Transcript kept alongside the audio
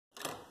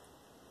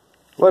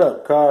What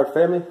up, card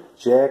family?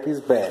 Jack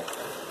is back.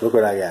 Look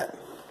what I got.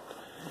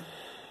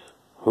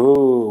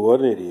 Ooh,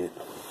 what an idiot.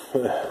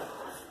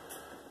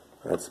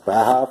 That's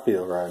about how I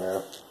feel right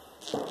now.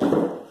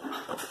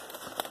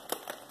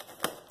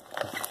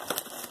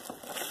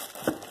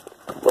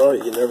 Well,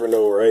 you never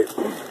know, right?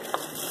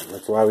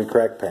 That's why we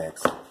crack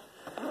packs.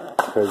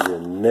 Because you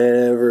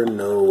never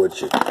know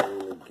what you're going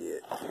to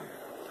get.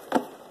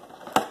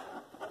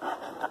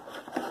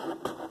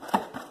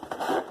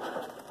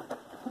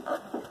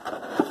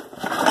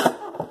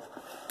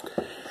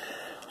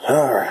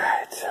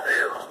 Alright.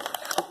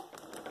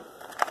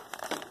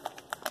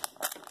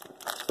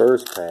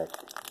 First pack.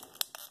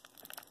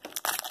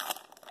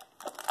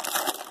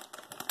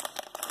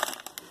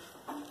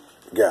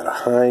 Got a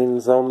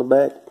Heinz on the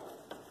back.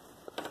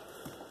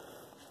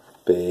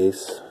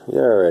 Base. You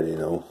already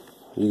know.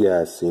 You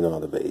guys seen all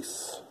the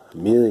base a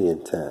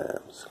million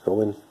times.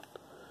 Going.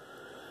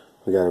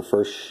 We got our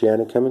first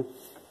Shannon coming.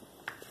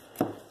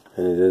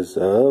 And it is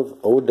of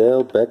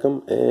Odell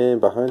Beckham.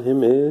 And behind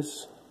him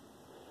is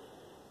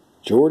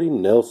Jordy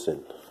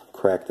Nelson.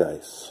 Cracked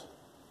ice.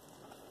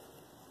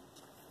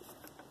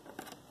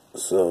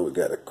 So we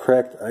got a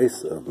cracked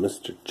ice of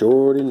Mr.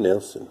 Jordy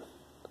Nelson.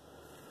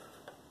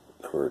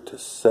 Number to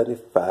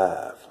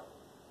 75.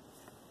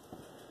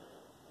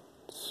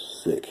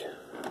 Sick.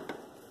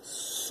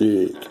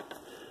 Sick.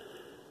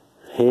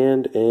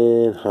 Hand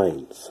and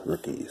Heinz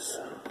rookies.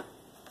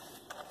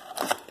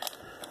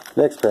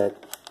 Next pack.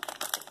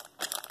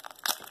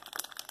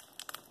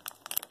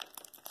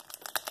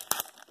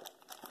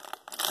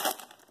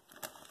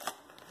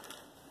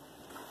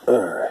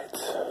 Alright.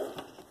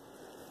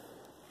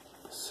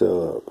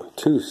 So,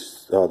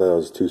 that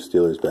was two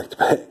Steelers back to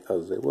back. I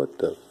was like, what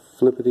the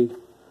flippity?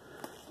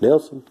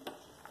 Nelson.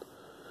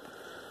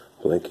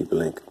 Blanky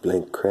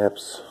blank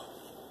craps.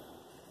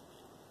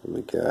 And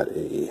we got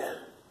a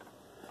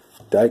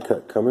die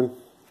cut coming.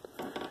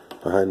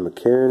 Behind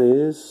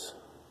McCarron is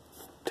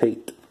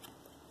Tate.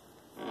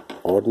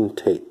 Auden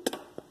Tate.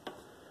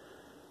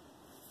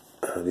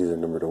 These are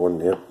numbered to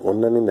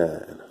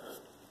 199.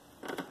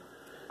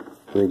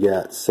 We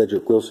got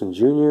Cedric Wilson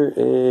Jr.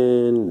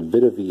 and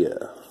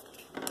Vitavia.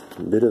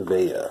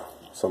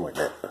 Something like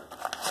that.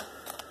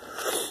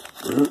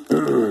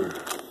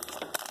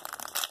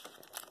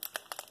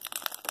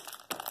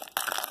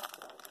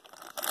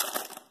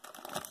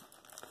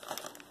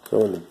 So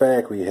in the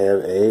back we have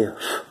a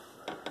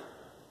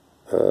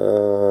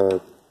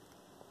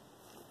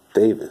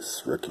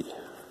Davis rookie.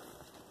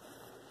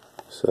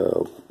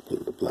 So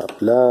blah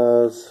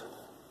blahs,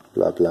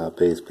 blah blah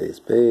base,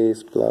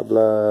 blah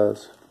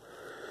blahs.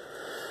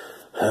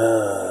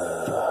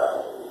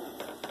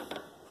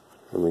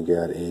 And we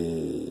got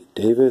a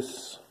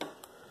Davis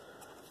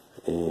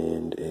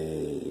and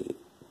a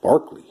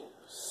Barkley.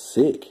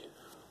 Sick.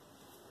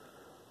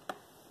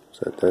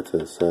 Set that to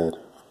the side.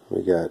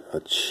 We got a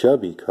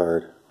chubby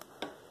card.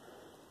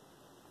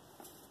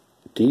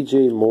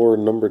 DJ Moore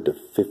numbered to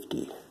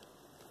 50.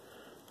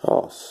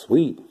 Oh,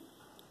 sweet.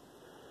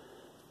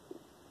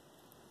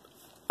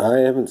 I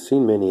haven't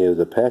seen many of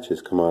the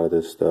patches come out of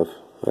this stuff.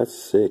 That's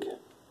sick.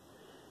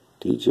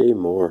 DJ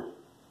Moore.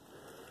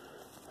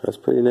 That's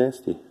pretty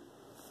nasty.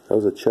 That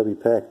was a chubby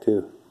pack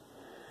too.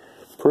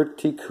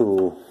 Pretty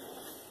cool.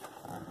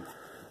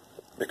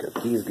 Pick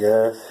up these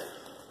guys.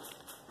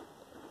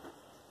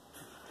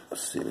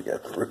 Let's see, we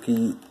got the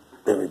rookie,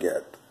 and we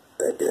got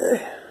that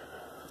guy.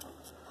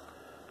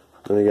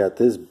 And we got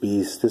this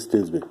beast. This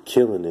dude's been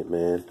killing it,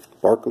 man.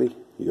 Barkley,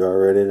 you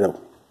already know.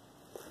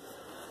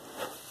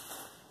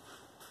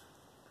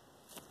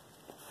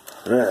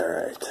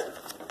 Alright.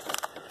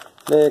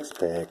 Next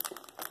pack.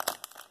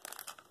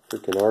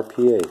 Freaking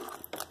RPA.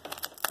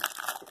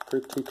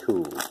 Pretty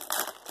cool.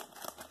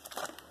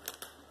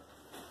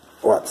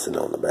 Watson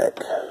on the back.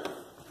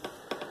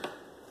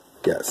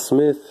 Got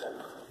Smith.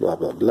 Blah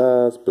blah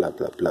blahs, blah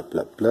blah blah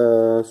blah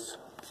blahs.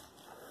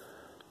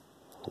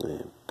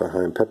 And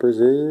behind Peppers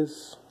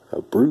is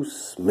a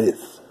Bruce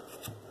Smith.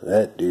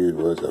 That dude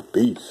was a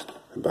beast.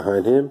 And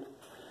behind him,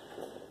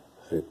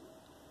 a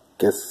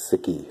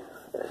Gesicki.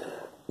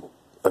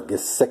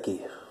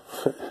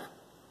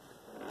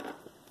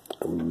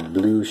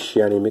 Blue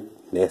shiny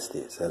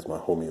McNasties, as my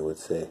homie would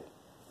say.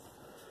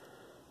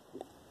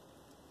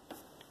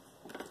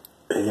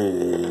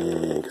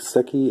 And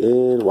Gesicki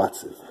and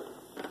Watson.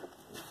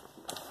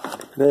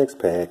 Next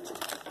pack. So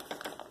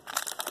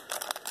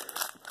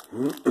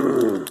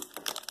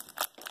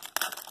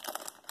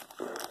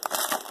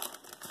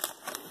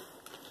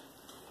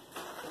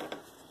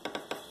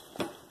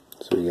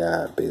we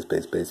got base.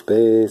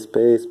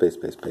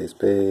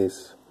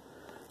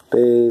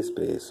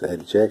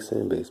 Eddie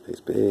Jackson, base.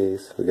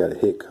 We got a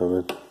hit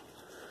coming.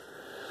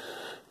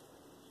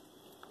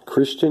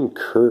 Christian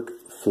Kirk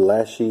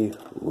flashy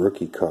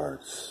rookie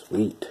card.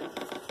 Sweet.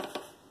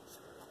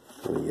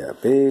 We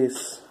got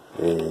base.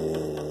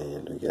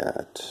 And we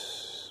got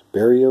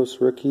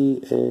Barrios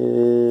rookie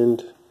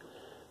and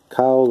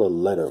Kyle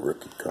Lauletta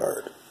rookie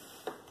card.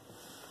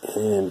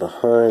 And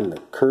behind the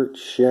Kurt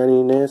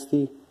Shiny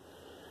Nasty,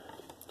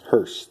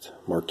 Hurst,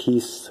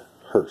 Marquise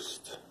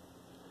Hurst.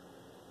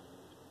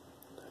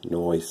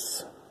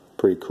 Nice.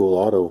 Pretty cool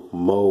auto.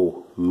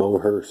 Mo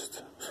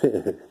Hurst.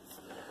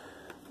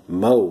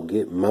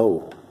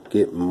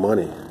 Get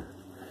money.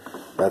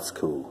 That's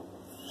cool.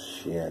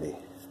 Shitty.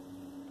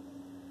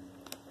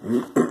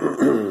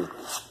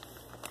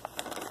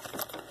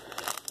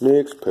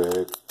 Next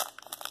pack.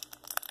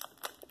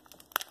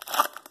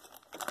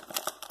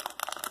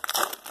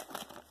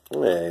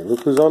 Hey,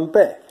 look who's on the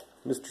back.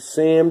 Mr.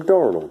 Sam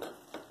Darnold.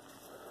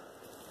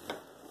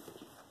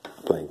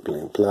 Blank,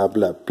 blank, blah,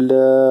 blah,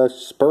 blah.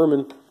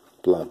 Sperman.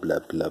 Blah, blah,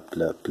 blah,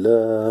 blah,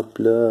 blah,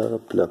 blah, blah,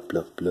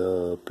 blah,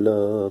 blah,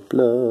 blah,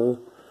 blah.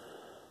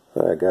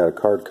 I got a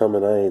card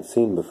coming I ain't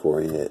seen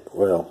before yet.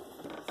 Well,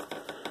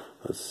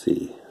 let's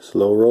see.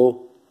 Slow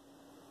roll.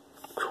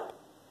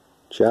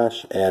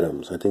 Josh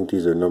Adams. I think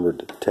these are numbered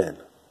to 10.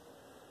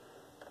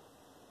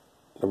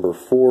 Number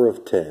 4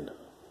 of 10.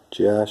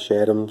 Josh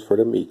Adams for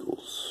them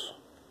Eagles.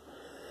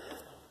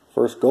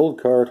 First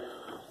gold card.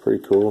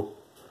 Pretty cool.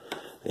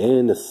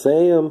 And the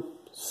Sam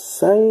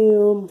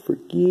for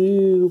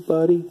you,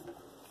 buddy.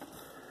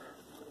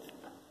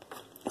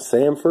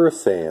 Sam for a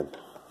Sam.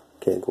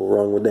 Can't go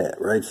wrong with that,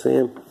 right,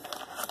 Sam?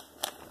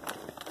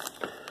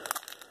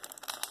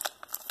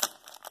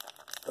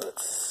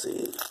 Let's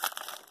see.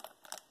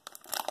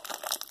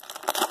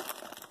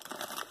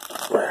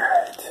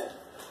 Alright.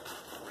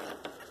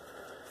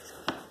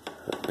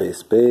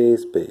 Base.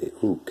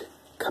 Ooh,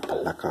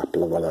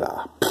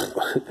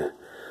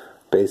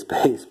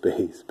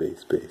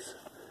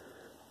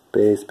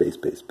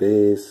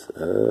 base.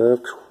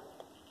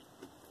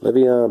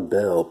 Le'Veon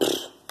Bell.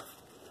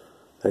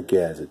 That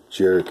guy's a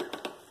jerk.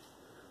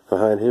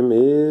 Behind him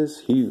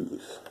is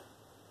Hughes.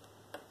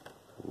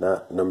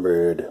 Not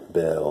numbered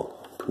Bell.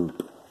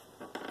 Poop.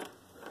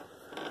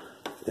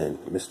 And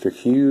Mr.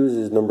 Hughes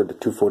is numbered to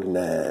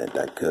 249.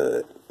 That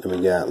cut. Then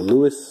we got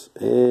Lewis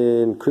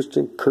and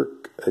Christian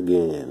Kirk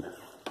again.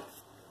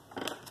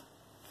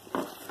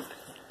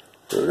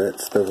 Throw that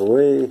stuff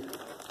away.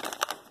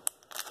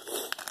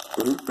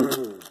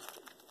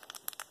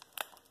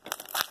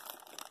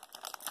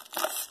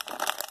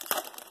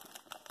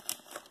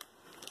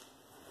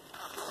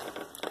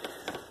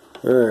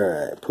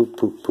 Alright, poop.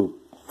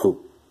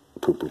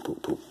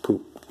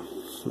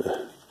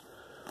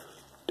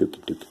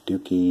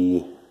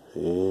 Dookie.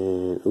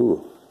 And,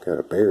 ooh, got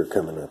a bear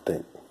coming, I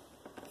think.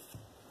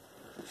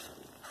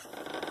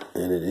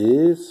 And it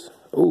is,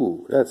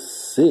 ooh, that's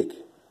sick.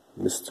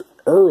 Mr.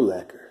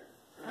 Urlacher.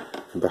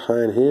 And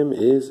behind him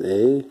is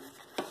a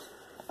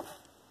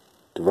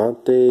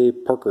Devontae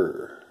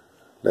Parker.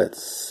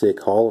 That's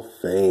sick. Hall of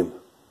Fame.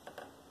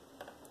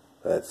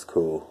 That's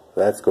cool.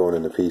 That's going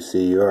in the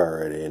PC. You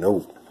already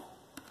know.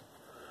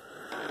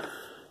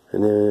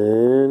 And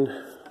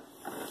then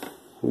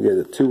we got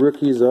the 2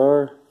 rookies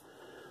are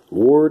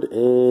Ward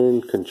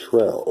and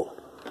Contrell.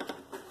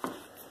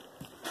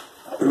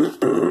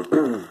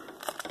 A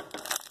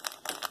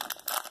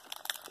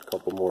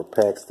couple more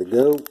packs to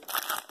go.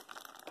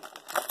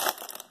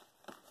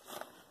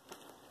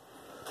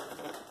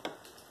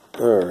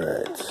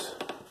 Alright.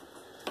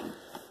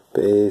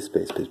 Base.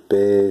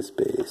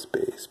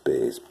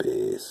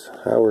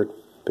 Howard.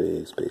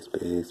 Base.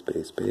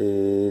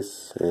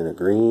 And a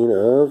green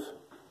of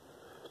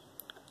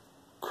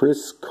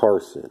Chris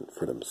Carson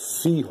for them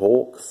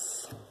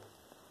Seahawks.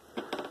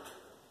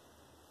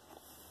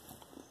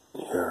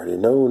 You already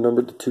know,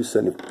 numbered to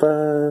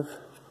 275.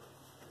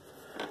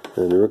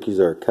 And the rookies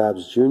are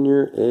Cobbs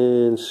Jr.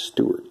 and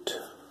Stewart.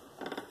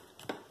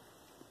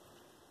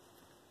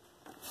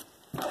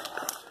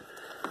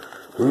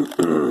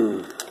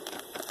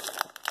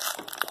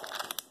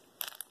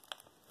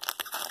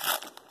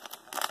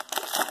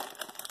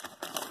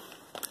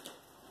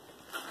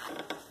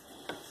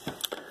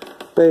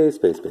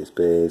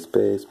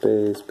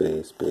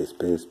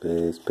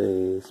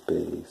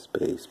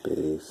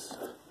 Base.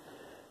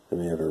 Then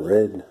we have a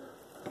red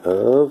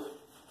of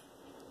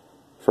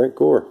Frank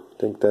Gore. I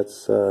think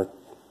that's either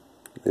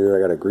I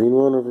got a green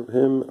one of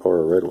him or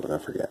a red one, I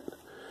forget.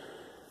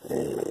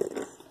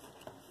 And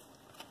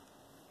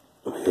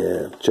we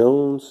have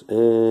Jones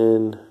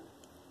and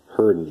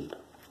Herndon.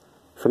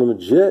 From the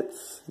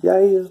Jets,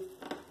 yeah.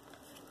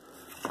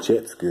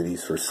 Jets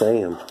goodies for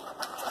Sam.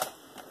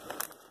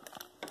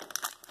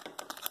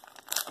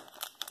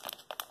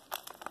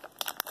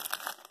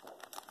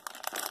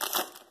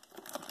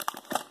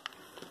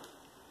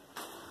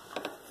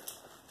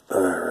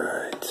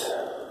 Alright.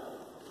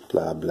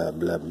 Blah, blah,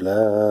 blah,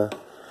 blah.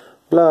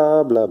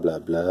 Blah, blah, blah,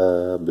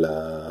 blah,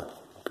 blah.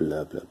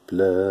 Blah, blah,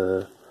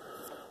 blah.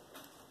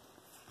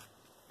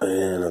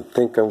 And I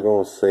think I'm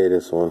going to say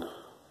this one.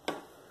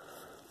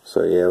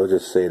 So yeah, we'll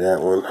just say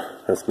that one.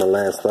 That's my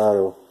last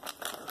auto.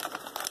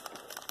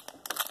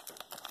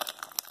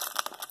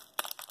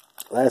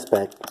 Last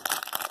pack.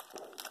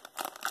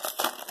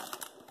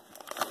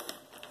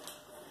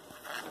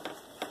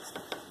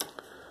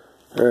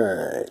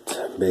 Alright.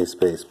 Base.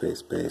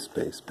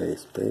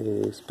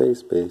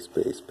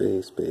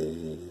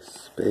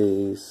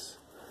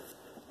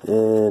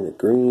 And the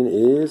green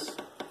is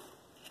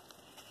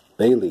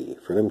Bailey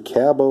for them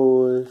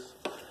Cowboys.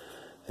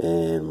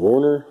 And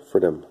Warner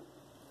for them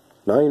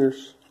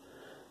Niners.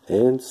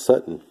 And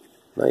Sutton.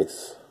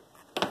 Nice.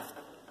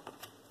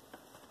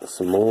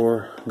 Some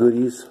more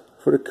goodies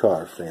for the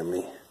Carr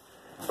family.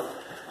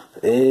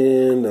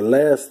 And the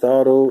last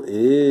auto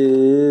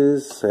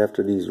is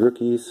after these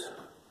rookies.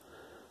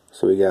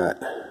 So we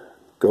got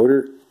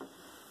Goddard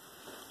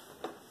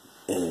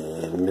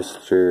and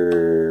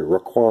Mr.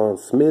 Raquan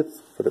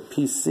Smith for the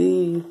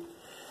PC.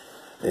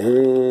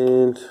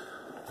 And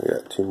I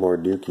got two more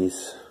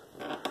Dookies.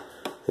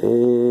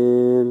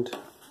 And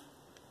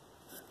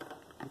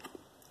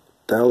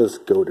Dallas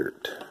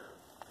Goddard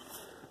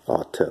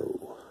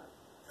auto.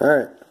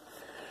 Alright.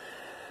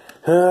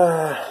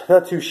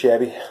 Not too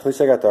shabby. At least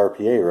I got the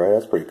RPA right.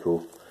 That's pretty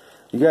cool.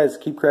 You guys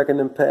keep cracking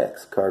them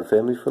packs. Card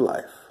family for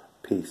life.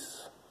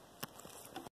 Peace.